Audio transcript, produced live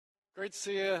Great to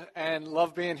see you and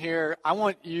love being here. I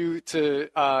want you to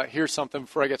hear something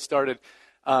before I get started,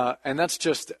 and that's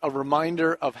just a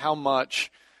reminder of how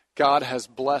much God has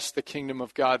blessed the kingdom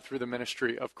of God through the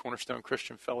ministry of Cornerstone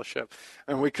Christian Fellowship.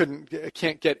 And we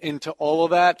can't get into all of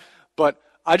that, but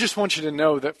I just want you to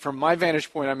know that from my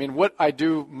vantage point, I mean, what I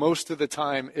do most of the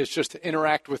time is just to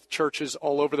interact with churches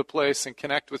all over the place and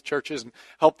connect with churches and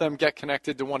help them get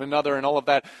connected to one another and all of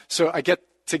that. So I get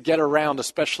to get around,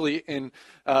 especially in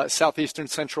southeastern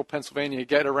central Pennsylvania,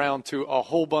 get around to a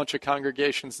whole bunch of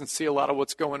congregations and see a lot of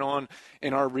what's going on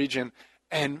in our region.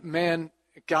 And man,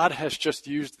 God has just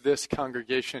used this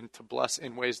congregation to bless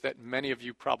in ways that many of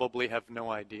you probably have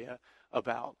no idea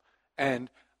about. And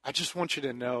I just want you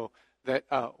to know that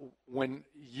when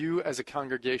you as a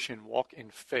congregation walk in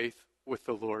faith with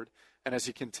the Lord, and as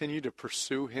you continue to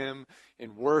pursue him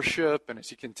in worship, and as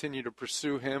you continue to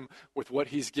pursue him with what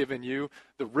he's given you,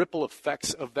 the ripple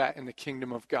effects of that in the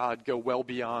kingdom of God go well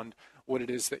beyond what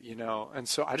it is that you know. And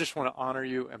so I just want to honor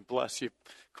you and bless you,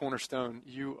 Cornerstone.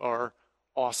 You are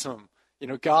awesome. You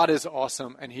know, God is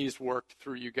awesome, and he's worked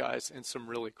through you guys in some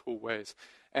really cool ways.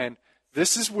 And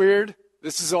this is weird.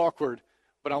 This is awkward.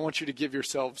 But I want you to give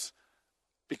yourselves,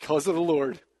 because of the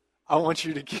Lord, I want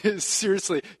you to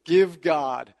seriously give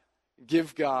God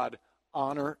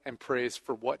honor and praise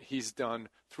for what he's done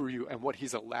through you and what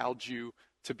he's allowed you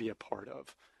to be a part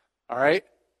of. All right?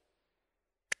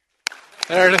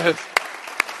 There it is.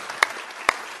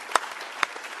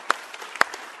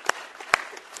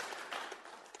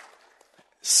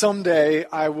 Someday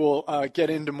I will get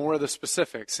into more of the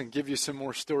specifics and give you some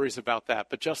more stories about that.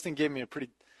 But Justin gave me a pretty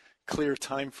clear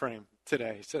time frame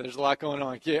today, so there's a lot going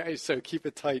on. Yeah, so keep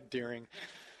it tight, Doering.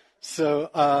 So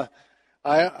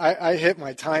I hit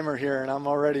my timer here, and I'm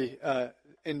already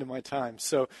into my time.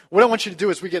 So what I want you to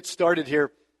do as we get started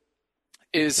here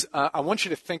is I want you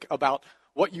to think about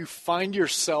what you find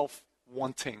yourself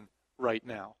wanting right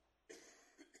now.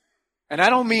 And I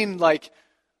don't mean like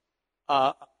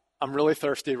I'm really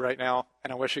thirsty right now,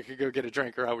 and I wish I could go get a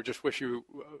drink, or I would just wish you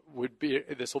would be.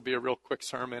 This will be a real quick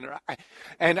sermon.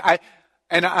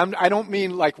 I don't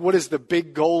mean like what is the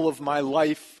big goal of my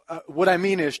life. What I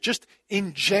mean is just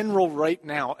in general right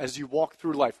now as you walk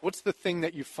through life, what's the thing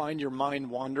that you find your mind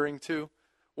wandering to?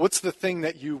 What's the thing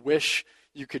that you wish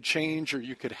you could change or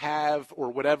you could have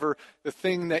or whatever, the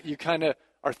thing that you kind of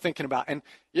are thinking about? And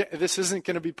yeah, this isn't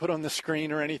going to be put on the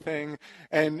screen or anything.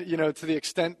 And, you know, to the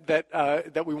extent that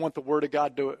that we want the Word of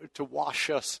God to wash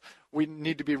us, we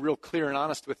need to be real clear and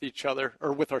honest with each other,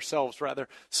 or with ourselves rather.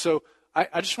 So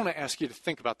I just want to ask you to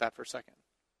think about that for a second.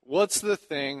 What's the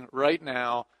thing right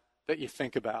now that you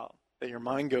think about, that your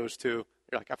mind goes to?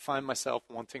 You're like, I find myself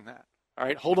wanting that. All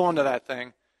right, hold on to that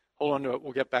thing. Hold on to it.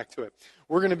 We'll get back to it.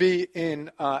 We're going to be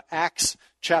in Acts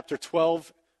chapter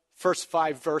 12, first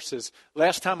 5 verses.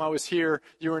 Last time I was here,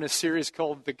 you were in a series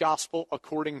called The Gospel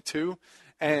According to,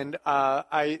 and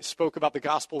I spoke about the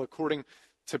gospel according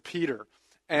to Peter.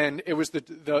 And it was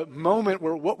the moment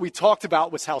where what we talked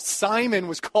about was how Simon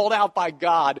was called out by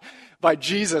God, by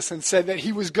Jesus, and said that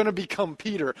he was going to become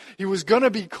Peter. He was going to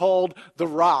be called the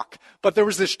Rock. But there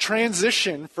was this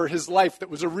transition for his life that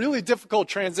was a really difficult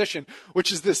transition,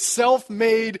 which is this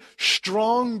self-made,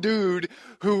 strong dude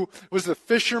who was a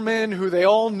fisherman, who they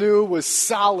all knew was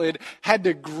solid, had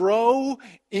to grow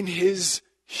in his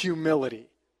humility.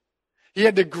 He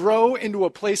had to grow into a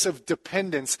place of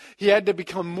dependence. He had to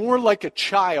become more like a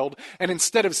child. And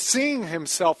instead of seeing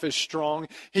himself as strong,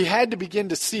 he had to begin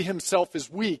to see himself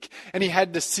as weak. And he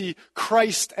had to see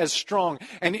Christ as strong.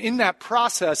 And in that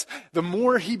process, the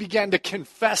more he began to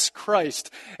confess Christ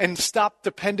and stop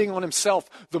depending on himself,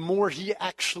 the more he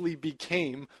actually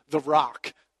became the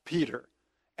Rock, Peter.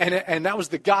 And that was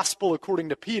the gospel according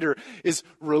to Peter, is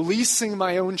releasing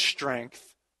my own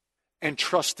strength and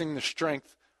trusting the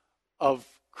strength of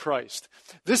Christ.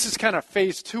 This is kind of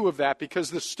phase 2 of that, because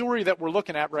the story that we're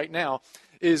looking at right now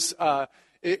is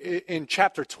in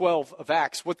chapter 12 of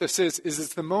Acts. What this is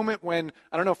it's the moment when,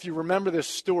 I don't know if you remember this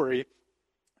story,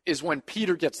 is when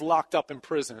Peter gets locked up in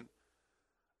prison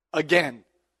again.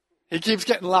 He keeps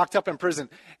getting locked up in prison,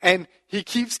 and he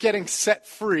keeps getting set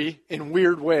free in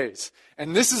weird ways.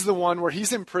 And this is the one where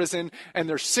he's in prison, and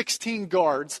there's 16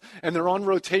 guards, and they're on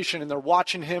rotation, and they're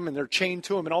watching him, and they're chained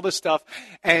to him, and all this stuff.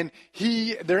 And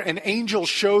an angel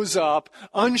shows up,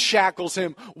 unshackles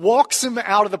him, walks him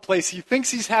out of the place. He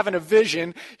thinks he's having a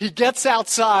vision. He gets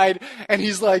outside, and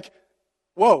he's like,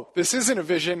 whoa, this isn't a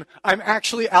vision. I'm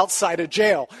actually outside of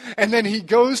jail. And then he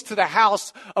goes to the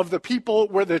house of the people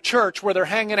where the church, where they're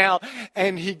hanging out,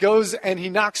 and he goes and he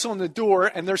knocks on the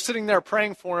door, and they're sitting there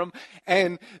praying for him.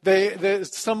 And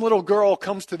some little girl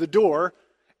comes to the door,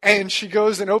 And she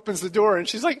goes and opens the door, and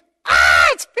she's like, "Ah,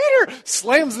 it's Peter!"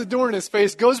 Slams the door in his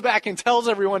face, goes back and tells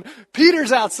everyone,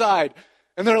 "Peter's outside."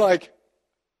 And they're like,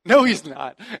 "No, he's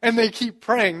not." And they keep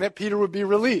praying that Peter would be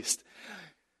released.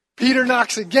 Peter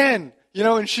knocks again,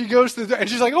 and she goes to the door, and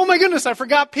she's like, "Oh my goodness, I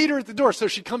forgot Peter at the door." So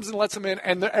she comes and lets him in,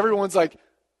 and everyone's like,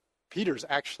 "Peter's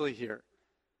actually here.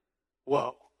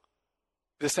 Whoa,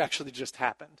 this actually just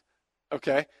happened."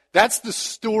 Okay? That's the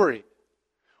story.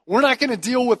 We're not going to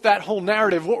deal with that whole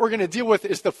narrative. What we're going to deal with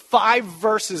is the 5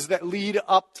 verses that lead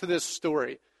up to this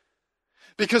story.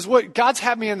 Because what God's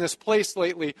had me in this place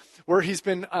lately where he's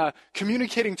been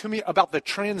communicating to me about the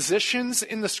transitions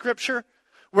in the scripture,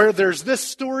 where there's this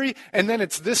story and then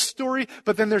it's this story,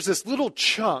 but then there's this little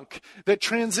chunk that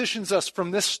transitions us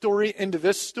from this story into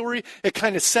this story. It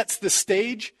kind of sets the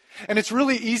stage. And it's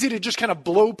really easy to just kind of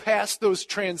blow past those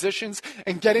transitions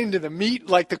and get into the meat,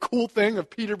 like the cool thing of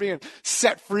Peter being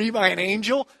set free by an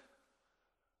angel.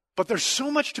 But there's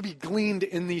so much to be gleaned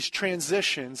in these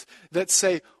transitions that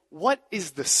say, what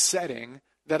is the setting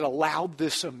that allowed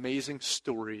this amazing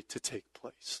story to take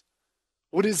place?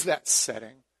 What is that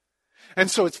setting? And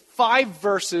so it's 5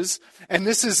 verses, and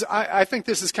this is, I think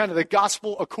this is kind of the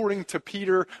gospel according to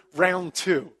Peter round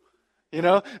 2.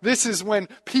 This is when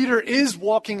Peter is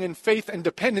walking in faith and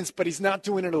dependence, but he's not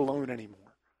doing it alone anymore.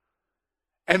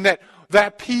 And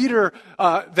that Peter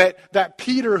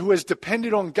who has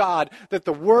depended on God, that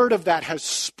the word of that has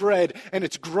spread and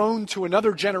it's grown to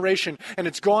another generation and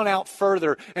it's gone out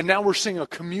further. And now we're seeing a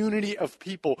community of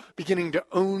people beginning to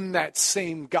own that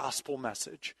same gospel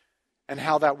message and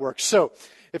how that works. So,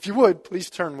 if you would, please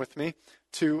turn with me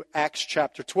to Acts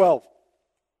chapter 12.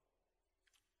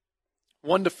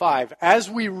 1-5.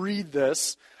 As we read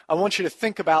this, I want you to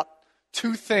think about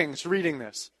 2 things reading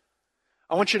this.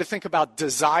 I want you to think about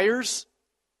desires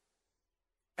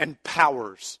and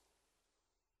powers.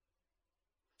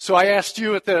 So I asked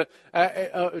you at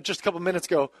just a couple minutes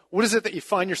ago, what is it that you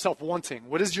find yourself wanting?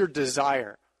 What is your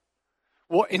desire?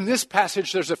 Well, in this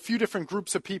passage, there's a few different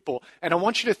groups of people, and I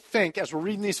want you to think, as we're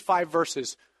reading these 5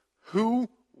 verses, who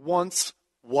wants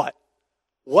what?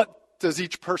 What does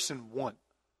each person want?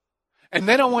 And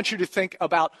then I want you to think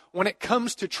about, when it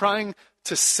comes to trying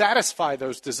to satisfy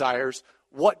those desires,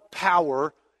 what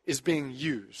power is being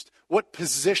used? What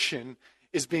position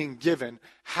is being given?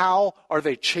 How are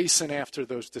they chasing after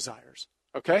those desires?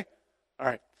 Okay? All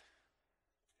right.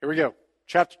 Here we go.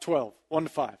 Chapter 12,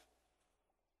 1-5.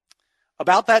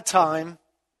 About that time,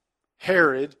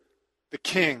 Herod, the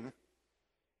king,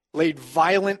 laid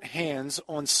violent hands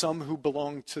on some who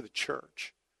belonged to the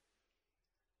church.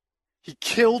 He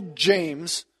killed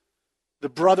James, the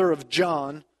brother of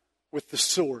John, with the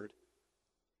sword.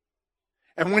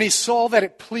 And when he saw that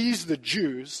it pleased the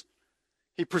Jews,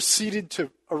 he proceeded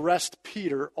to arrest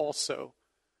Peter also.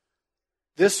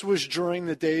 This was during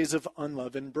the days of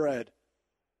unleavened bread.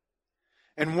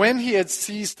 And when he had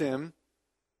seized him,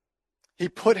 he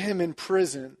put him in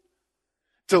prison,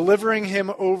 delivering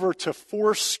him over to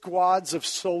 4 squads of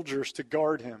soldiers to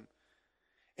guard him,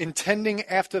 intending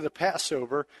after the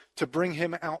Passover to bring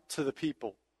him out to the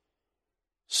people.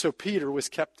 So Peter was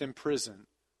kept in prison,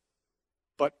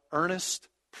 but earnest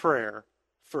prayer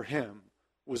for him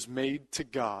was made to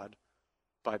God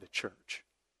by the church.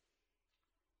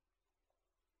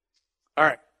 All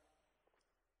right.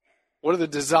 What are the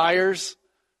desires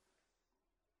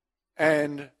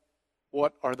and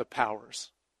what are the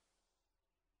powers?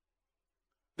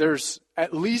 There's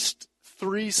at least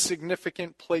 3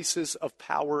 significant places of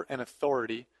power and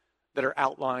authority that are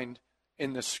outlined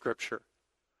in this scripture.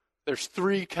 There's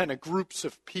 3 kind of groups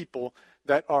of people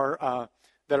that are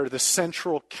the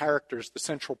central characters, the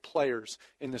central players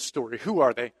in this story. Who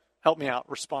are they? Help me out.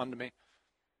 Respond to me.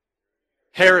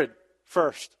 Herod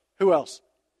first. Who else?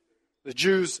 The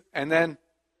Jews, and then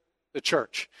the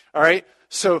church. All right?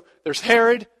 So there's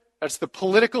Herod. That's the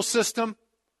political system.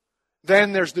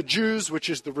 Then there's the Jews, which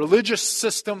is the religious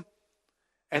system.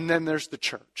 And then there's the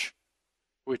church,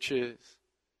 which is...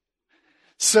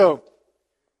 So,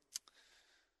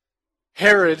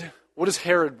 Herod, what does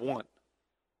Herod want?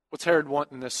 What's Herod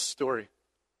want in this story?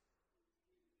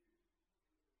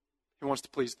 He wants to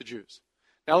please the Jews.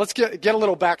 Now let's get a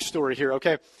little backstory here,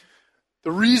 okay?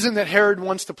 The reason that Herod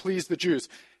wants to please the Jews.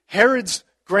 Herod's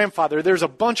grandfather, there's a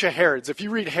bunch of Herods. If you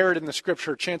read Herod in the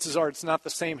scripture, chances are it's not the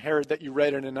same Herod that you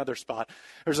read in another spot.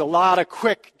 There's a lot of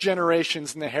quick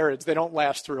generations in the Herods. They don't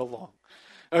last real long.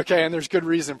 Okay, and there's good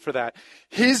reason for that.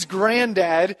 His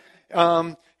granddad,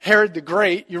 Herod the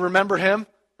Great, you remember him?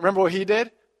 Remember what he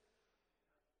did?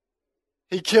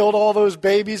 He killed all those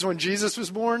babies when Jesus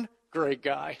was born. Great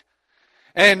guy.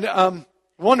 And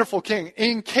Wonderful king.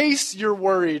 In case you're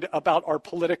worried about our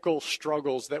political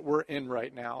struggles that we're in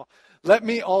right now, let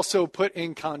me also put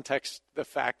in context the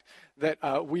fact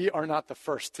that we are not the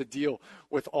first to deal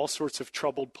with all sorts of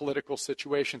troubled political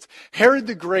situations. Herod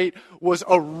the Great was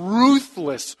a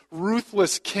ruthless,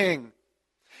 ruthless king.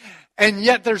 And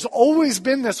yet there's always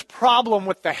been this problem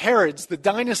with the Herods, the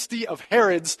dynasty of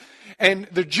Herods and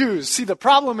the Jews. See, the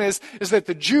problem is that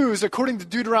the Jews, according to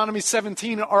Deuteronomy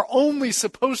 17, are only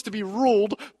supposed to be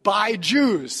ruled by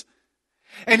Jews.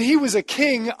 And he was a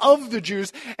king of the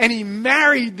Jews, and he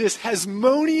married this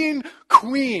Hasmonean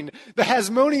queen. The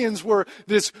Hasmoneans were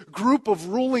this group of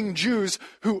ruling Jews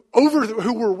who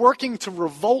were working to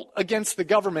revolt against the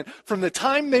government from the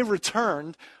time they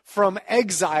returned from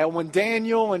exile, when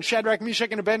Daniel and Shadrach,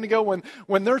 Meshach, and Abednego,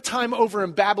 when their time over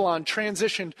in Babylon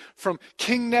transitioned from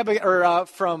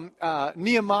from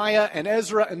Nehemiah and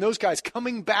Ezra and those guys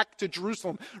coming back to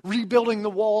Jerusalem, rebuilding the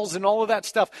walls and all of that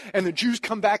stuff, and the Jews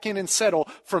come back in and settle.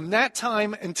 From that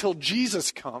time until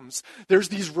Jesus comes, there's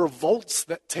these revolts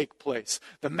that take place,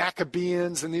 the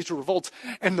Maccabees and these revolts,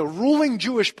 and the ruling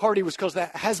Jewish party was called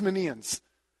the Hasmoneans.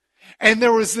 And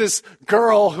there was this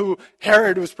girl who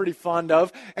Herod was pretty fond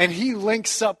of, and he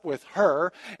links up with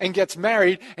her and gets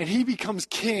married, and he becomes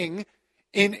king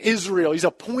in Israel. He's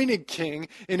appointed king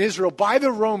in Israel by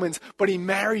the Romans, but he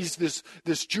marries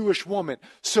this Jewish woman.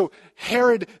 So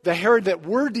the Herod that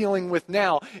we're dealing with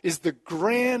now is the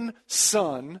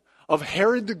grandson of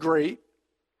Herod the Great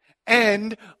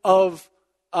and of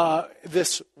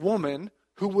this woman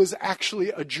who was actually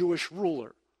a Jewish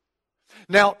ruler.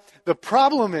 Now, the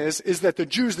problem is that the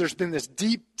Jews, there's been this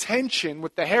deep tension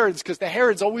with the Herods because the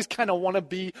Herods always kind of want to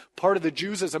be part of the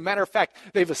Jews. As a matter of fact,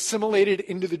 they've assimilated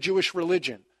into the Jewish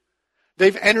religion.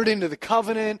 They've entered into the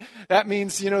covenant. That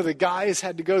means, the guys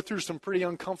had to go through some pretty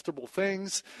uncomfortable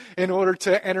things in order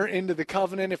to enter into the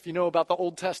covenant, if you know about the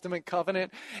Old Testament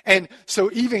covenant. And so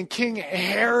even King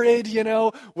Herod,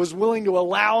 was willing to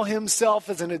allow himself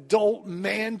as an adult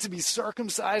man to be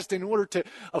circumcised in order to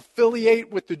affiliate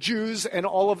with the Jews and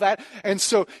all of that. And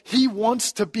so he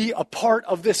wants to be a part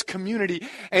of this community,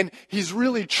 and he's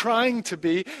really trying to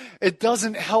be. It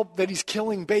doesn't help that he's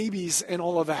killing babies and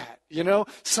all of that.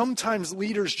 Sometimes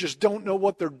leaders just don't know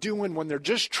what they're doing when they're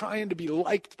just trying to be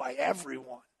liked by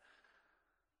everyone.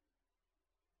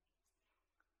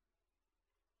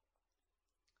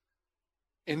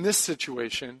 In this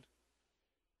situation,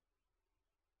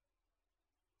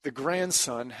 the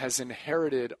grandson has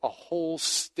inherited a whole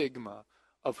stigma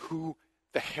of who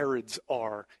the Herods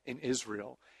are in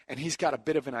Israel. And he's got a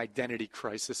bit of an identity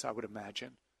crisis, I would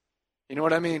imagine. You know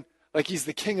what I mean? Like he's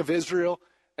the king of Israel,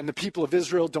 and the people of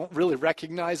Israel don't really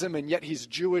recognize him, and yet he's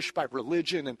Jewish by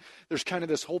religion, and there's kind of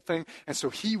this whole thing. And so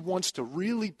he wants to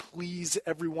really please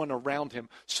everyone around him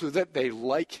so that they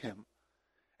like him.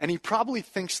 And he probably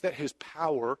thinks that his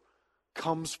power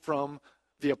comes from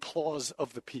the applause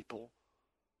of the people.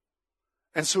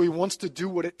 And so he wants to do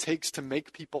what it takes to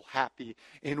make people happy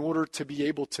in order to be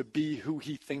able to be who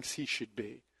he thinks he should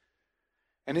be.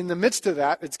 And in the midst of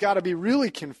that, it's got to be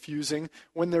really confusing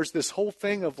when there's this whole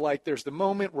thing of there's the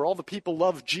moment where all the people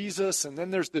love Jesus, and then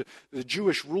there's the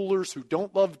Jewish rulers who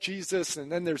don't love Jesus,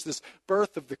 and then there's this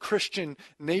birth of the Christian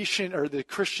nation or the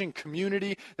Christian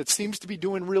community that seems to be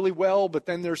doing really well, but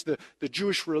then there's the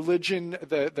Jewish religion,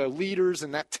 the leaders,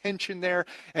 and that tension there.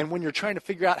 And when you're trying to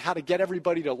figure out how to get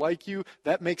everybody to like you,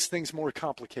 that makes things more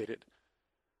complicated.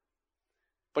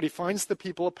 But he finds the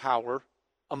people of power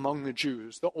among the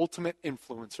Jews, the ultimate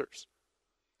influencers.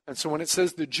 And so when it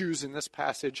says the Jews in this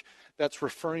passage, that's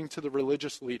referring to the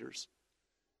religious leaders.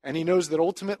 And he knows that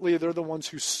ultimately they're the ones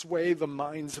who sway the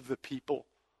minds of the people.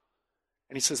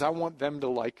 And he says, I want them to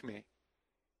like me.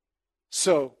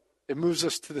 So it moves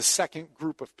us to the second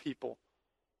group of people,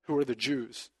 who are the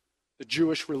Jews, the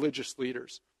Jewish religious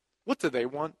leaders. What do they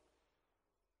want?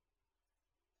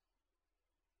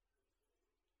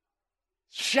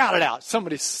 Shout it out.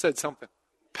 Somebody said something.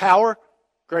 Power?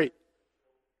 Great.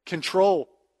 Control?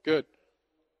 Good.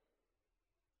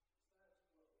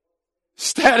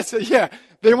 Status? Yeah.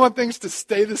 They want things to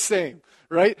stay the same,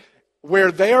 right?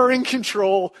 Where they are in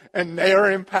control and they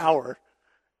are in power.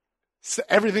 So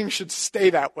everything should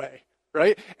stay that way,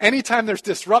 right? Anytime there's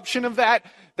disruption of that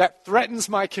threatens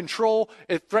my control,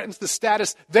 it threatens the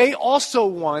status. They also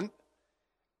want,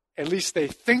 at least they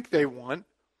think they want,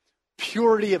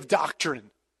 purity of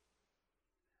doctrine.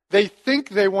 They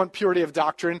think they want purity of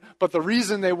doctrine, but the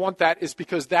reason they want that is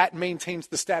because that maintains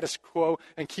the status quo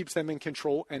and keeps them in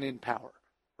control and in power,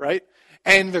 right?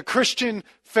 And the Christian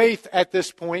faith at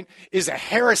this point is a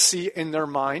heresy in their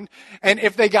mind. And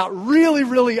if they got really,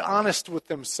 really honest with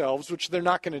themselves, which they're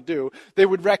not going to do, they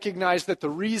would recognize that the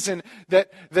reason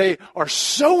that they are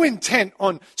so intent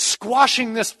on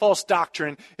squashing this false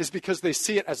doctrine is because they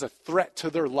see it as a threat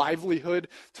to their livelihood,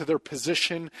 to their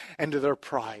position, and to their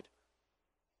pride.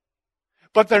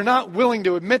 But they're not willing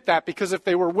to admit that, because if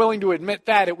they were willing to admit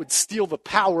that, it would steal the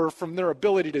power from their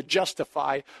ability to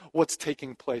justify what's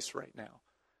taking place right now.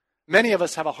 Many of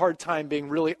us have a hard time being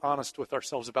really honest with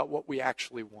ourselves about what we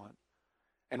actually want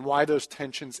and why those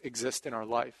tensions exist in our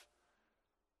life.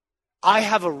 I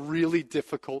have a really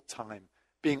difficult time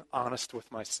being honest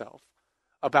with myself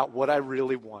about what I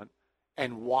really want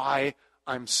and why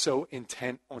I'm so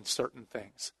intent on certain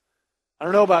things. I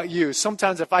don't know about you.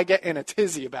 Sometimes if I get in a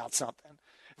tizzy about something,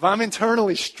 if I'm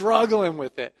internally struggling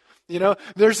with it,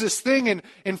 there's this thing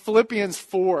in Philippians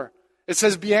 4. It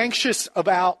says, be anxious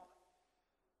about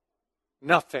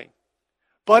nothing,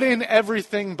 but in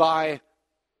everything by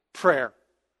prayer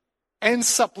and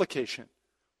supplication,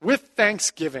 with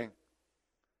thanksgiving.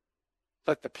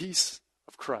 Let the peace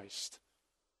of Christ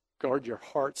guard your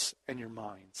hearts and your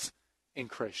minds in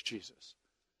Christ Jesus.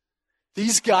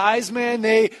 These guys, man,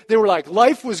 they were like,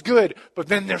 life was good, but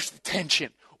then there's the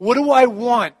tension. What do I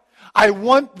want? I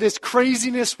want this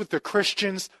craziness with the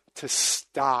Christians to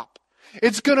stop.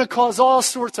 It's going to cause all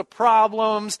sorts of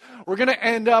problems. We're going to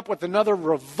end up with another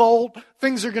revolt.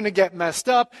 Things are going to get messed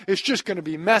up. It's just going to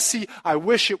be messy. I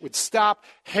wish it would stop.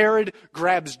 Herod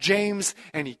grabs James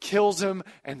and he kills him.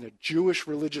 And the Jewish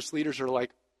religious leaders are like,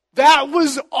 that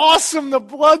was awesome. The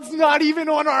blood's not even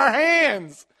on our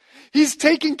hands. He's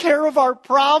taking care of our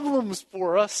problems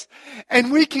for us.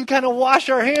 And we can kind of wash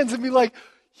our hands and be like,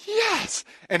 yes.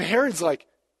 And Herod's like,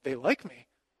 they like me.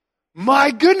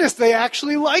 My goodness, they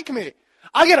actually like me.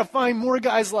 I got to find more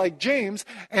guys like James,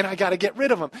 and I got to get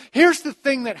rid of them. Here's the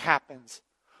thing that happens.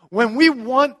 When we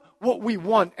want what we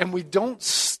want, and we don't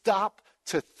stop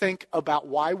to think about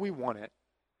why we want it,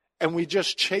 and we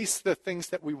just chase the things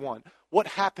that we want, what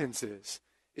happens is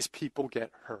people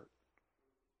get hurt.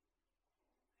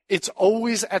 It's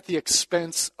always at the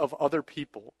expense of other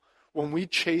people when we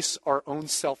chase our own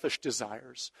selfish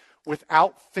desires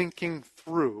without thinking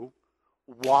through,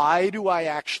 why do I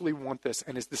actually want this?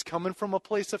 And is this coming from a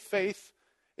place of faith?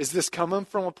 Is this coming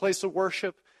from a place of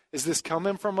worship? Is this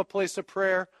coming from a place of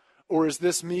prayer? Or is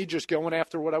this me just going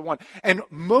after what I want? And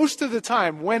most of the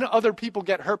time, when other people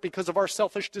get hurt because of our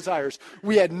selfish desires,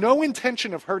 we had no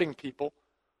intention of hurting people.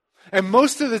 And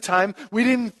most of the time, we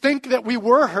didn't think that we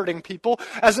were hurting people.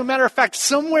 As a matter of fact,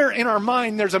 somewhere in our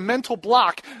mind, there's a mental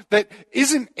block that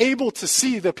isn't able to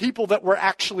see the people that we're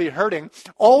actually hurting.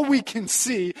 All we can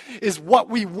see is what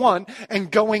we want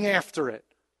and going after it.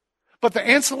 But the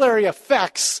ancillary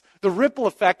effects, the ripple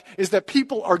effect, is that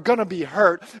people are going to be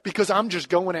hurt because I'm just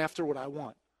going after what I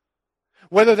want.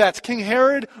 Whether that's King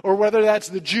Herod or whether that's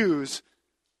the Jews,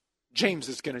 James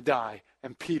is going to die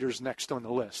and Peter's next on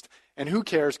the list. And who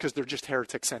cares, because they're just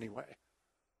heretics anyway.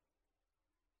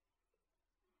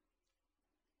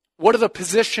 What are the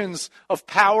positions of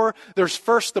power? There's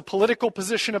first the political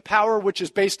position of power, which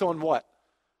is based on what?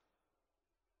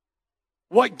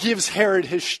 What gives Herod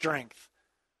his strength?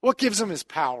 What gives him his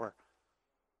power?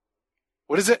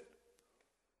 What is it?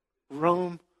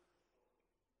 Rome.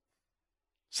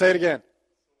 Say it again.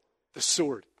 The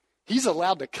sword. He's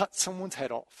allowed to cut someone's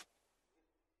head off.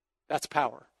 That's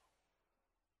power.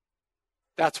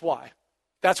 That's why.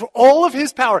 That's where all of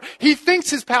his power. He thinks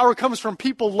his power comes from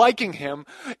people liking him.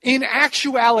 In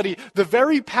actuality, the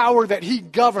very power that he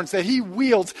governs, that he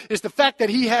wields, is the fact that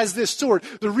he has this sword.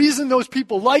 The reason those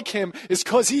people like him is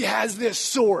because he has this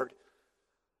sword.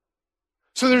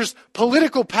 So there's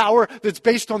political power that's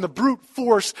based on the brute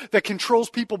force that controls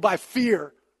people by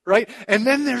fear, right? And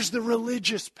then there's the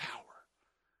religious power.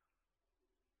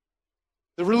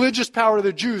 The religious power of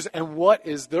the Jews. And what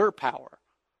is their power?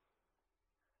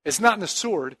 It's not in the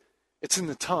sword, it's in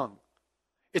the tongue.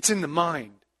 It's in the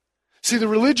mind. See, the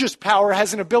religious power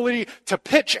has an ability to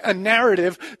pitch a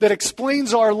narrative that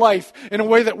explains our life in a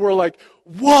way that we're like,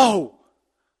 whoa,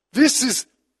 this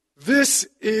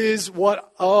is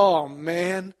what, oh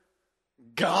man,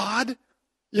 God?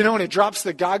 And it drops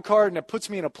the God card and it puts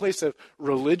me in a place of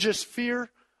religious fear.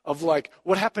 Of like,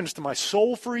 what happens to my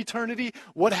soul for eternity?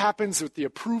 What happens with the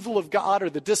approval of God or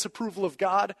the disapproval of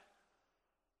God?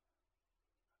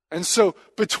 And so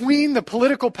between the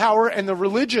political power and the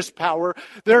religious power,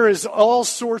 there is all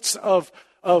sorts of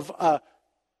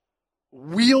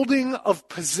wielding of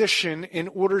position in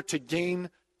order to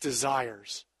gain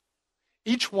desires.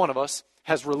 Each one of us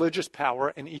has religious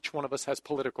power and each one of us has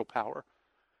political power.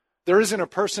 There isn't a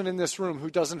person in this room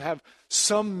who doesn't have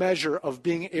some measure of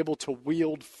being able to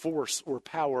wield force or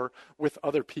power with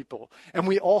other people. And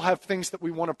we all have things that we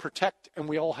want to protect, and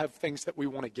we all have things that we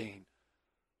want to gain.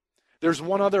 There's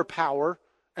one other power,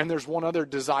 and there's one other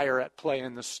desire at play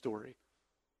in this story.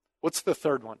 What's the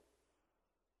third one?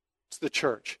 It's the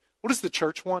church. What does the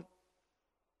church want?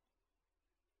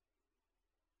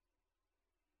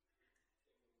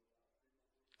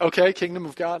 Okay, kingdom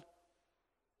of God.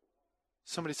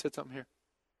 Somebody said something here.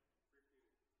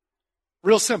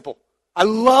 Real simple. I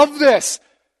love this.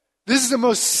 This is the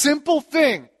most simple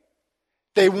thing.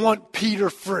 They want Peter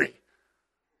free.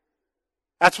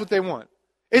 That's what they want.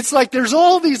 It's like there's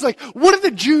all these, like, what do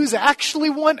the Jews actually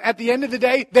want at the end of the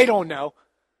day? They don't know.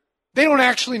 They don't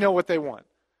actually know what they want.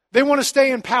 They want to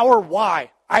stay in power.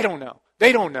 Why? I don't know.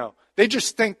 They don't know. They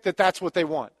just think that that's what they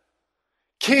want.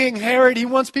 King Herod, he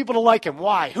wants people to like him.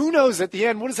 Why? Who knows at the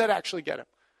end? What does that actually get him?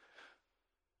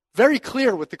 Very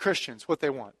clear with the Christians what they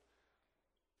want.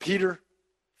 Peter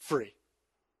free.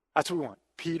 That's what we want.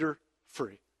 Peter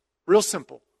free. Real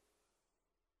simple.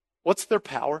 What's their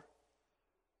power?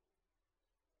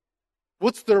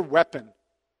 What's their weapon?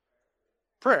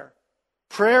 Prayer.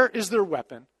 Prayer is their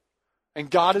weapon,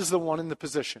 and God is the one in the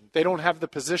position. They don't have the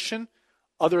position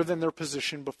other than their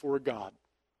position before God.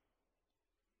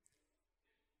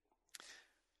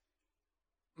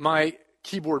 My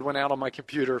keyboard went out on my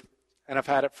computer, and I've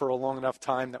had it for a long enough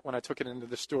time that when I took it into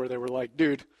the store, they were like,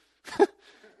 dude,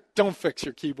 don't fix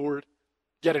your keyboard.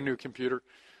 Get a new computer.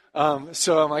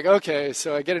 So I'm like, okay.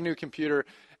 So I get a new computer,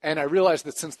 and I realized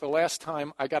that since the last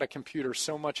time I got a computer,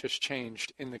 so much has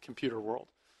changed in the computer world.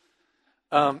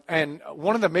 And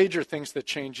one of the major things that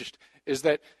changed is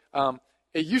that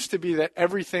it used to be that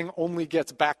everything only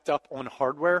gets backed up on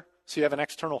hardware. So you have an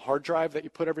external hard drive that you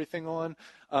put everything on.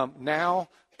 Now,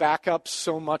 backups,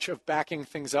 so much of backing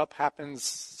things up happens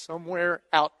somewhere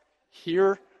out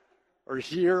here or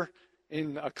here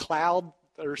in a cloud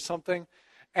or something.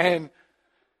 And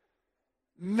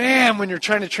man, when you're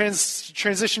trying to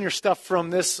transition your stuff from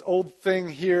this old thing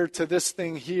here to this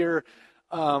thing here,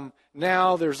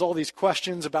 now there's all these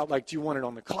questions about, like, do you want it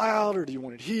on the cloud or do you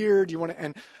want it here? Do you want it?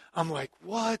 And I'm like,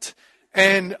 what?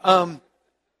 And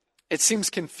it seems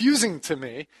confusing to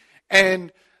me.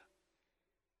 And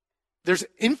there's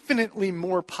infinitely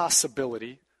more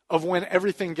possibility of when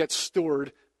everything gets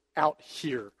stored out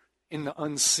here in the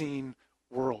unseen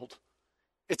world.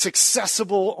 It's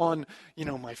accessible on,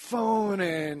 my phone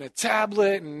and a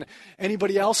tablet and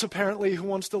anybody else apparently who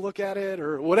wants to look at it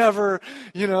or whatever,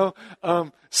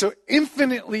 So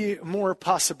infinitely more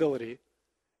possibility.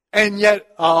 And yet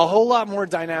a whole lot more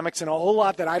dynamics and a whole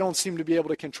lot that I don't seem to be able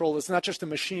to control. It's not just a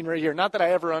machine right here. Not that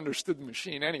I ever understood the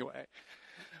machine anyway.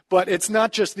 But it's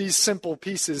not just these simple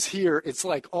pieces here. It's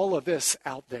like all of this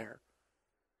out there.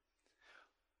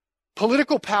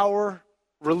 Political power,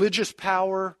 religious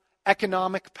power,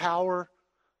 economic power,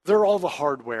 they're all the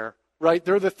hardware, right?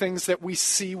 They're the things that we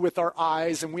see with our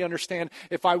eyes, and we understand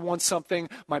if I want something,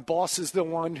 my boss is the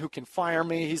one who can fire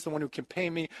me. He's the one who can pay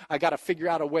me. I got to figure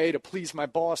out a way to please my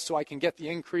boss so I can get the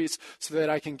increase, so that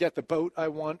I can get the boat I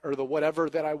want or the whatever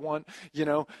that I want,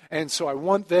 And so I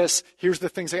want this. Here's the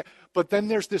things. But then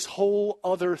there's this whole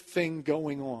other thing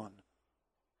going on.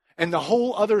 And the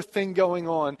whole other thing going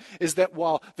on is that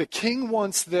while the king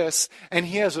wants this and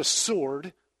he has a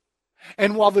sword,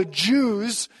 and while the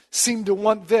Jews seem to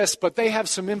want this, but they have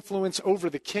some influence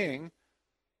over the king,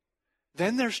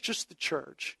 then there's just the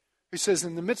church who says,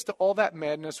 in the midst of all that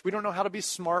madness, we don't know how to be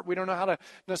smart. We don't know how to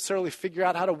necessarily figure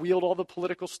out how to wield all the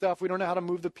political stuff. We don't know how to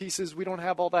move the pieces. We don't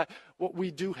have all that. What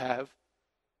we do have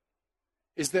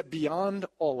is that beyond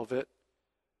all of it,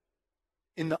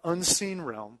 in the unseen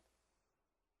realm,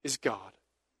 is God.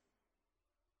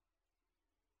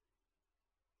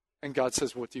 And God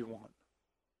says, what do you want?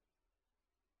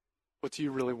 What do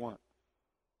you really want?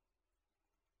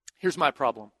 Here's my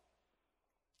problem.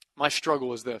 My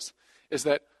struggle is this, is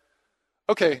that,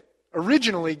 okay,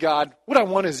 originally, God, what I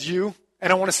want is you,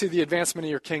 and I want to see the advancement of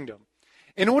your kingdom.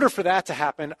 In order for that to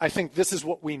happen, I think this is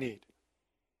what we need.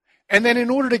 And then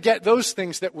in order to get those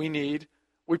things that we need,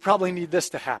 we probably need this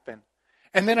to happen.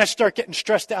 And then I start getting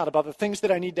stressed out about the things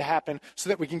that I need to happen so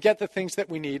that we can get the things that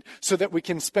we need, so that we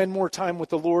can spend more time with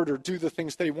the Lord or do the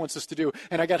things that he wants us to do.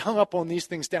 And I got hung up on these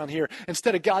things down here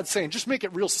instead of God saying, just make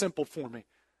it real simple for me.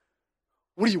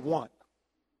 What do you want?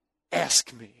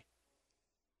 Ask me.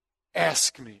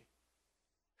 Ask me.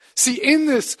 See, in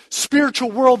this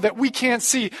spiritual world that we can't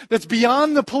see, that's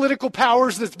beyond the political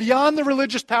powers, that's beyond the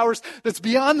religious powers, that's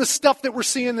beyond the stuff that we're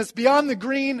seeing, that's beyond the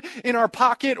green in our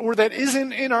pocket or that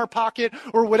isn't in our pocket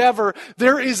or whatever,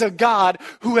 there is a God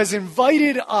who has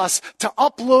invited us to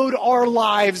upload our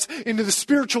lives into the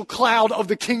spiritual cloud of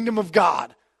the kingdom of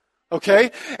God. Okay?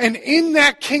 And in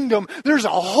that kingdom, there's a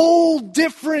whole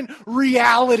different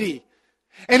reality.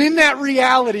 And in that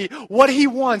reality, what he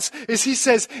wants is he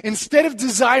says, instead of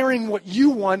desiring what you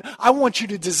want, I want you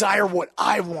to desire what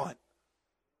I want.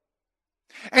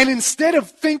 And instead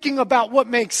of thinking about what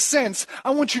makes sense,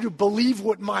 I want you to believe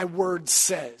what my word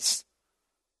says.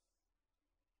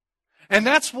 And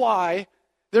that's why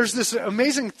there's this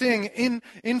amazing thing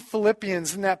in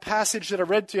Philippians, in that passage that I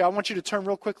read to you. I want you to turn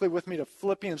real quickly with me to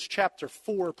Philippians chapter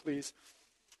 4, please.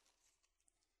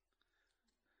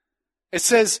 It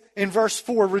says in verse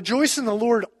 4, rejoice in the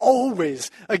Lord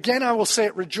always. Again, I will say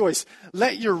it, rejoice.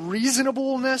 Let your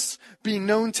reasonableness be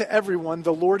known to everyone.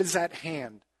 The Lord is at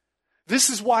hand. This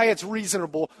is why it's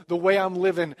reasonable. The way I'm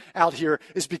living out here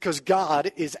is because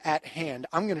God is at hand.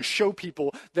 I'm going to show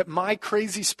people that my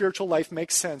crazy spiritual life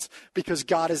makes sense because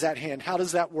God is at hand. How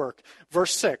does that work?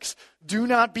 Verse 6, do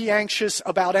not be anxious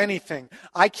about anything.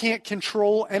 I can't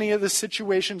control any of the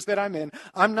situations that I'm in.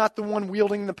 I'm not the one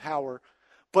wielding the power.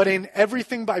 But in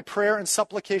everything by prayer and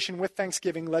supplication with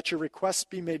thanksgiving, let your requests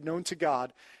be made known to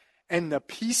God. And the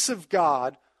peace of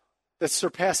God that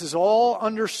surpasses all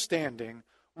understanding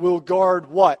will guard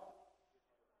what?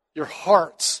 Your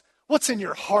hearts. What's in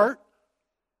your heart?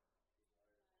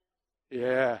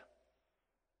 Yeah.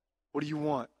 What do you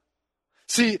want?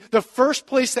 See, the first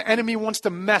place the enemy wants to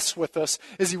mess with us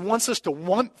is he wants us to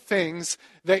want things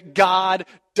that God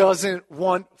doesn't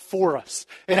want for us.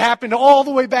 It happened all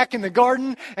the way back in the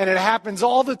garden, and it happens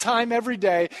all the time, every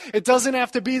day. It doesn't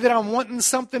have to be that I'm wanting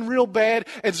something real bad.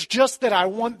 It's just that I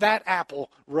want that apple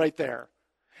right there.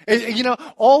 You know,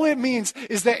 all it means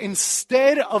is that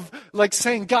instead of like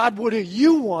saying, God, what do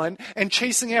you want? And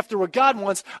chasing after what God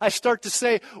wants, I start to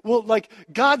say, well, like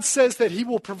God says that he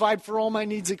will provide for all my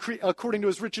needs according to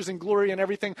his riches and glory and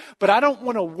everything. But I don't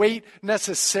want to wait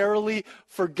necessarily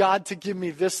for God to give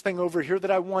me this thing over here that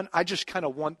I want. I just kind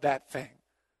of want that thing.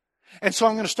 And so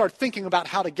I'm going to start thinking about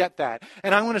how to get that.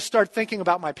 And I'm going to start thinking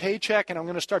about my paycheck, and I'm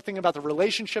going to start thinking about the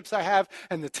relationships I have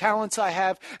and the talents I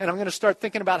have, and I'm going to start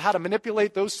thinking about how to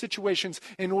manipulate those situations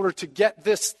in order to get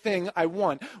this thing I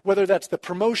want. Whether that's the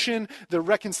promotion, the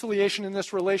reconciliation in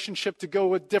this relationship to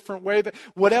go a different way,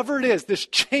 whatever it is, this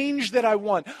change that I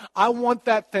want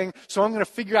that thing, so I'm going to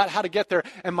figure out how to get there.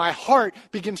 And my heart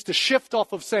begins to shift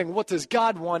off of saying, what does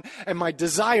God want? And my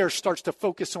desire starts to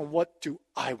focus on what do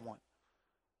I want.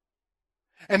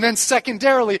 And then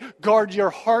secondarily, guard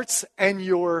your hearts and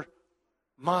your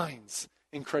minds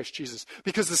in Christ Jesus.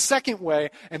 Because the second way,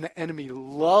 and the enemy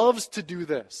loves to do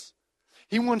this,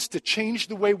 he wants to change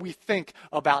the way we think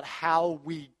about how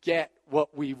we get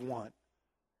what we want.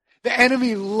 The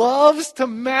enemy loves to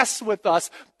mess with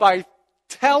us by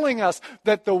telling us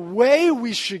that the way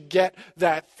we should get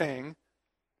that thing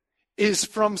is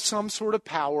from some sort of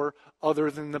power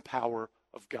other than the power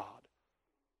of God.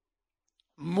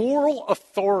 Moral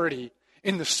authority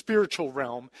in the spiritual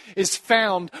realm is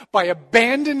found by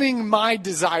abandoning my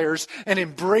desires and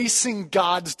embracing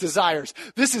God's desires.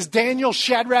 This is Daniel,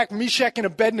 Shadrach, Meshach, and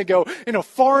Abednego in a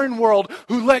foreign world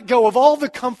who let go of all the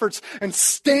comforts and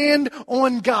stand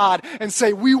on God and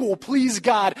say, we will please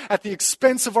God at the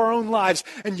expense of our own lives.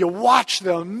 And you watch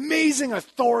the amazing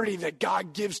authority that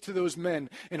God gives to those men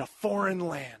in a foreign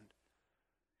land.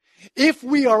 If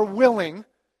we are willing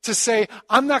to say,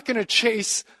 I'm not going to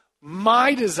chase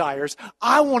my desires,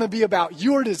 I want to be about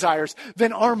your desires,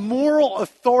 then our moral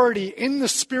authority in the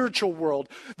spiritual world,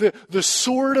 the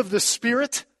sword of the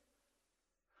Spirit,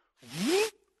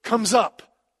 comes up.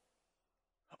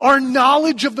 Our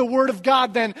knowledge of the Word of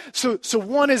God then, so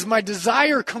one is my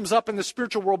desire comes up in the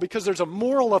spiritual world because there's a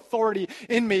moral authority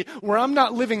in me where I'm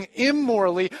not living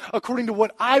immorally according to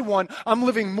what I want. I'm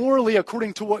living morally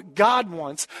according to what God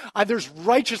wants. There's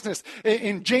righteousness.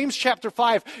 In James chapter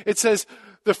 5, it says,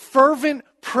 the fervent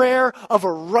prayer of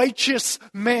a righteous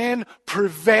man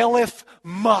prevaileth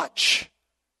much.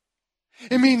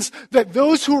 It means that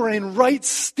those who are in right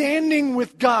standing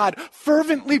with God,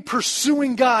 fervently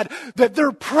pursuing God, that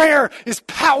their prayer is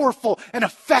powerful and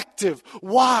effective.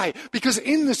 Why? Because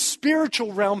in the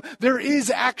spiritual realm, there is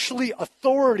actually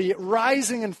authority,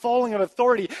 rising and falling of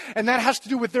authority. And that has to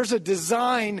do with there's a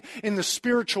design in the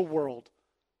spiritual world.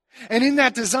 And in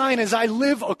that design, as I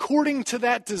live according to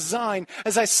that design,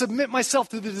 as I submit myself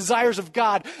to the desires of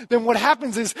God, then what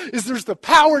happens is there's the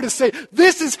power to say,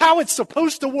 this is how it's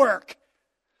supposed to work.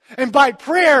 And by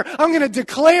prayer, I'm going to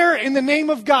declare in the name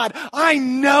of God, I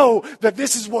know that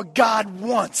this is what God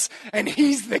wants, and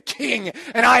he's the king,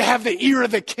 and I have the ear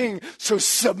of the king, so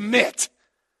submit.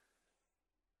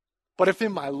 But if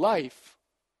in my life,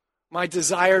 my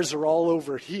desires are all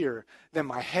over here, then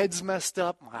my head's messed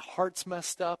up, my heart's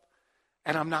messed up,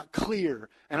 and I'm not clear,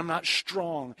 and I'm not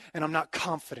strong, and I'm not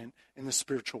confident in the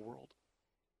spiritual world.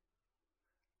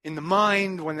 In the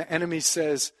mind, when the enemy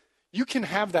says, you can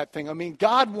have that thing. I mean,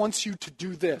 God wants you to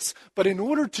do this, but in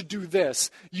order to do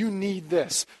this, you need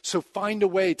this. So find a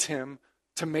way, Tim,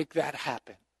 to make that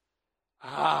happen.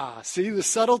 See the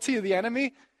subtlety of the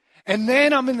enemy? And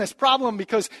then I'm in this problem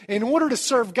because in order to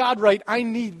serve God right, I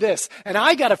need this. And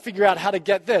I got to figure out how to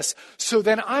get this. So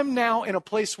then I'm now in a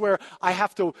place where I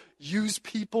have to use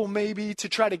people maybe to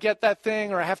try to get that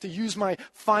thing, or I have to use my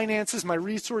finances, my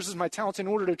resources, my talents in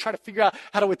order to try to figure out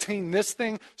how to attain this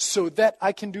thing so that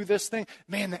I can do this thing.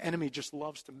 Man, the enemy just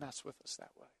loves to mess with us that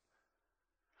way.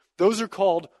 Those are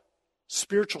called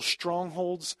spiritual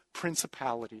strongholds,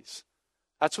 principalities.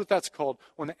 That's what that's called.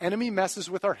 When the enemy messes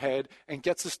with our head and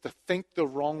gets us to think the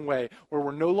wrong way, where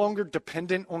we're no longer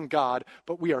dependent on God,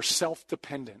 but we are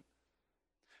self-dependent.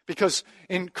 Because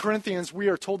in Corinthians, we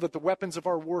are told that the weapons of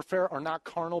our warfare are not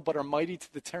carnal, but are mighty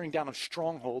to the tearing down of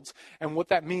strongholds. And what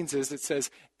that means is it says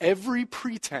every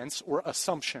pretense or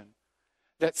assumption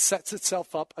that sets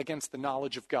itself up against the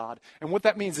knowledge of God. And what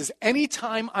that means is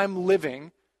anytime I'm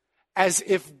living as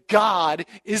if God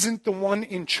isn't the one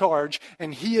in charge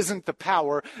and he isn't the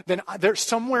power, then there's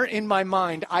somewhere in my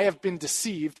mind I have been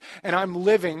deceived and I'm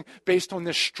living based on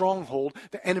this stronghold.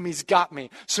 The enemy's got me.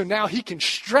 So now he can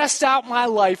stress out my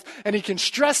life and he can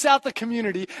stress out the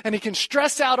community and he can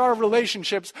stress out our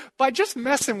relationships by just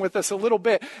messing with us a little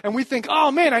bit. And we think,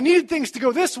 oh man, I needed things to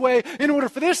go this way in order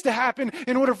for this to happen,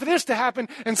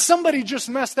 and somebody just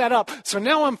messed that up. So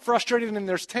now I'm frustrated and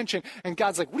there's tension. And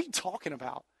God's like, what are you talking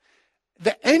about?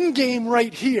 The end game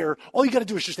right here, all you got to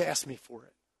do is just ask me for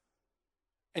it.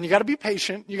 And you got to be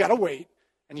patient, you got to wait,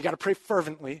 and you got to pray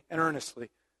fervently and earnestly,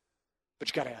 but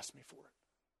you got to ask me for it.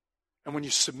 And when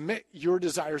you submit your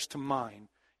desires to mine,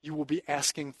 you will be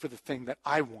asking for the thing that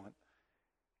I want.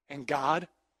 And God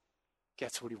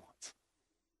gets what he wants.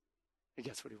 He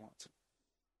gets what he wants.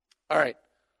 All right.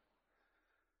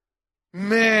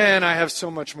 Man, I have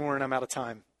so much more and I'm out of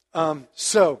time.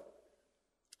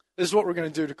 This is what we're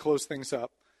going to do to close things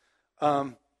up. I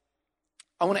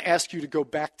want to ask you to go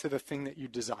back to the thing that you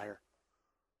desire,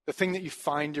 the thing that you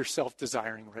find yourself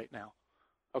desiring right now,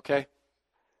 okay?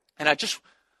 And I just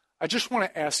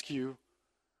want to ask you,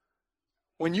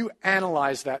 when you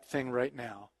analyze that thing right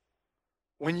now,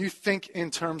 when you think in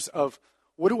terms of,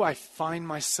 what do I find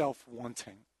myself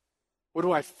wanting? What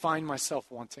do I find myself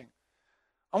wanting?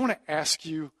 I want to ask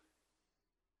you,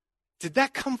 did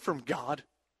that come from God?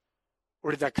 Or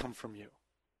did that come from you?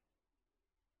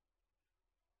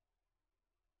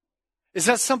 Is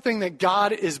that something that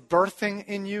God is birthing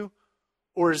in you?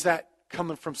 Or is that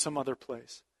coming from some other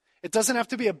place? It doesn't have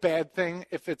to be a bad thing.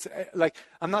 If it's like,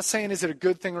 I'm not saying is it a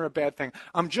good thing or a bad thing.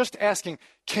 I'm just asking,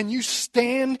 can you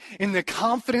stand in the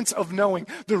confidence of knowing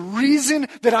the reason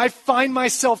that I find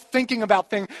myself thinking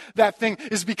about that thing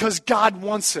is because God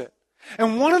wants it?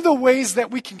 And one of the ways that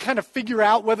we can kind of figure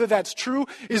out whether that's true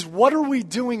is, what are we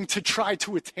doing to try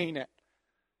to attain it?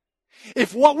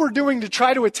 If what we're doing to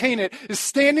try to attain it is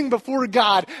standing before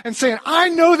God and saying, I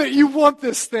know that you want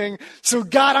this thing, so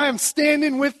God, I am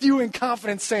standing with you in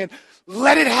confidence saying,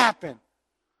 let it happen.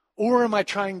 Or am I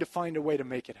trying to find a way to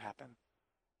make it happen?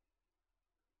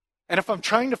 And if I'm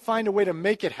trying to find a way to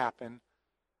make it happen,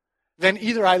 then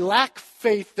either I lack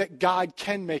faith that God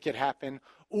can make it happen,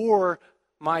 or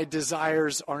my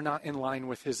desires are not in line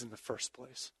with his in the first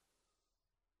place.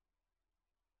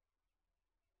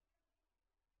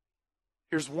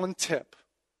 Here's one tip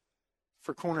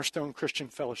for Cornerstone Christian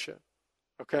Fellowship,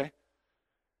 okay?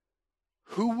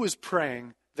 Who was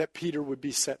praying that Peter would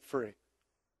be set free?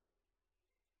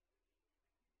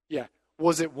 Yeah.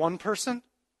 Was it one person?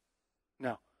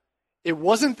 No. It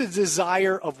wasn't the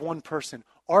desire of one person.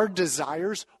 Our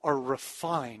desires are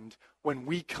refined when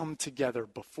we come together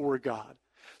before God.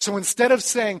 So instead of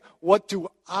saying, what do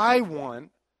I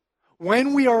want?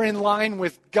 When we are in line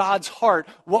with God's heart,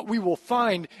 what we will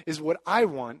find is what I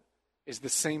want is the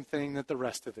same thing that the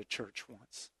rest of the church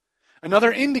wants.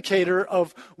 Another indicator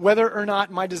of whether or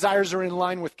not my desires are in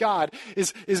line with God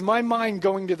is my mind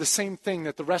going to the same thing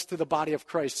that the rest of the body of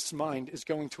Christ's mind is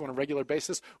going to on a regular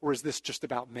basis, or is this just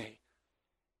about me?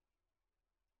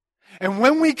 And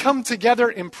when we come together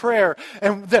in prayer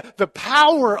and the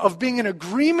power of being in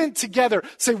agreement together,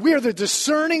 say we are the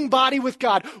discerning body with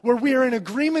God, where we are in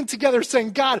agreement together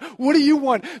saying, God, what do you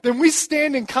want? Then we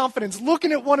stand in confidence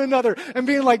looking at one another and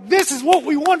being like, this is what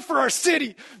we want for our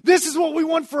city. This is what we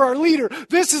want for our leader.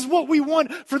 This is what we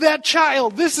want for that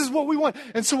child. This is what we want.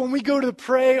 And so when we go to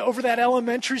pray over that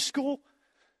elementary school,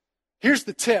 here's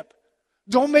the tip.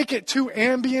 Don't make it too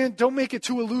ambient. Don't make it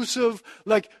too elusive.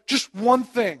 Like just one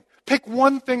thing. Pick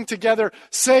one thing together.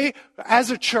 Say, as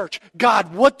a church,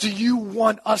 God, what do you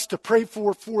want us to pray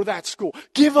for that school?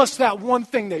 Give us that one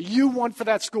thing that you want for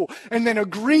that school. And then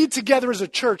agree together as a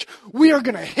church. We are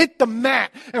going to hit the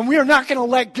mat and we are not going to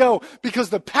let go, because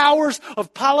the powers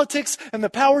of politics and the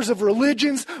powers of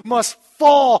religions must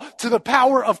fall to the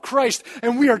power of Christ.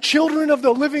 And we are children of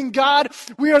the living God.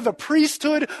 We are the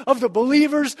priesthood of the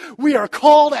believers. We are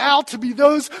called out to be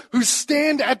those who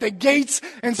stand at the gates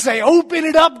and say, open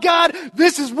it up, God.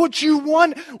 This is what you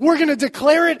want. We're going to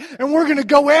declare it and we're going to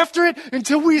go after it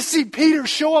until we see Peter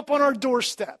show up on our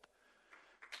doorstep.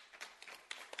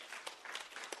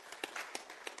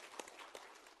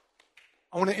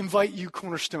 I want to invite you,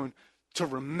 Cornerstone, to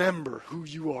remember who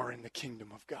you are in the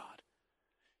kingdom of God.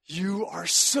 You are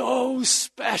so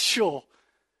special.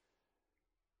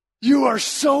 You are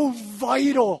so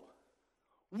vital.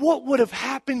 What would have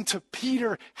happened to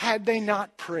Peter had they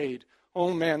not prayed?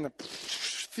 Oh man, the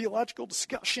theological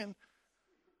discussion.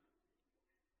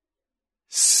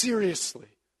 Seriously,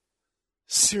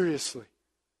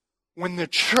 when the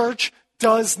church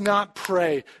does not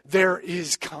pray, there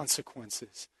is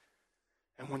consequences.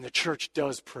 And when the church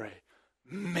does pray,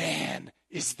 man,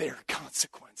 is there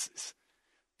consequences.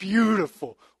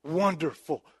 Beautiful,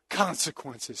 wonderful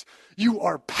consequences. You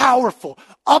are powerful.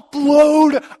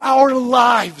 Upload our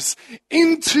lives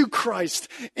into Christ,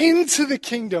 into the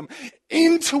kingdom,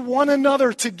 into one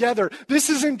another together.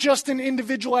 This isn't just an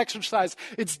individual exercise.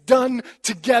 It's done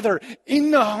together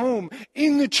in the home,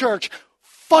 in the church,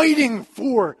 fighting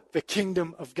for the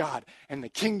kingdom of God. And the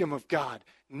kingdom of God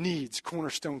needs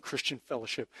Cornerstone Christian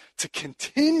Fellowship to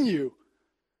continue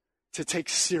to take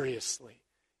seriously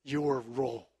your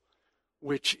role,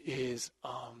 which is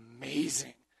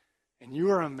amazing. And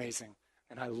you are amazing,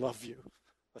 and I love you.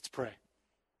 Let's pray.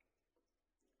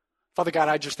 Father God,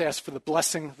 I just ask for the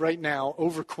blessing right now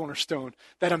over Cornerstone,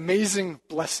 that amazing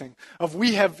blessing of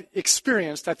we have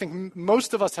experienced, I think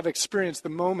most of us have experienced the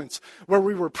moments where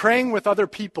we were praying with other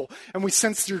people and we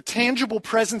sensed your tangible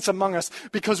presence among us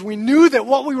because we knew that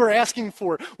what we were asking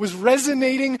for was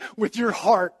resonating with your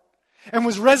heart and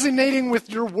was resonating with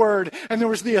your word. And there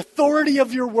was the authority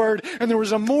of your word, and there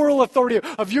was a moral authority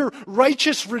of your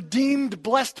righteous, redeemed,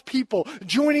 blessed people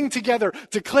joining together,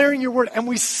 declaring your word, and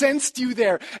we sensed you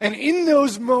there. And in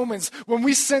those moments, when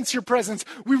we sense your presence,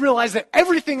 we realize that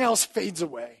everything else fades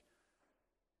away.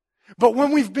 But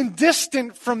when we've been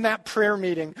distant from that prayer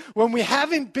meeting, when we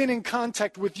haven't been in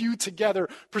contact with you together,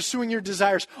 pursuing your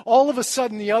desires, all of a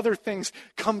sudden the other things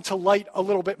come to light a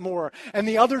little bit more. And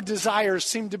the other desires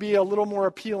seem to be a little more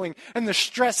appealing. And the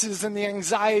stresses and the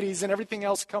anxieties and everything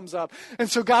else comes up.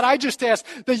 And so God, I just ask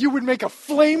that you would make a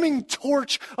flaming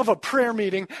torch of a prayer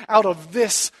meeting out of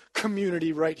this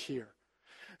community right here.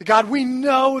 God, we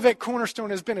know that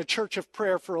Cornerstone has been a church of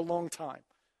prayer for a long time.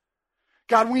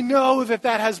 God, we know that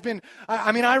has been,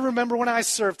 I remember when I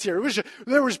served here,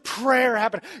 there was prayer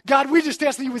happening. God, we just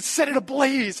ask that you would set it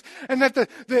ablaze and that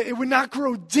it would not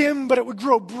grow dim, but it would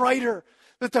grow brighter.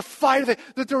 That the fire, that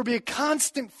there would be a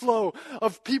constant flow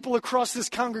of people across this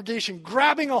congregation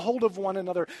grabbing a hold of one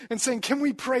another and saying, can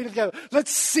we pray together?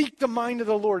 Let's seek the mind of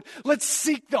the Lord. Let's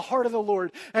seek the heart of the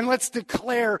Lord. And let's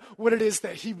declare what it is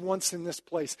that he wants in this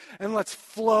place. And let's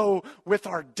flow with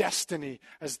our destiny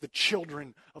as the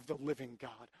children of the living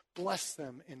God. Bless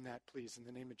them in that, please, in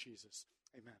the name of Jesus.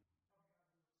 Amen.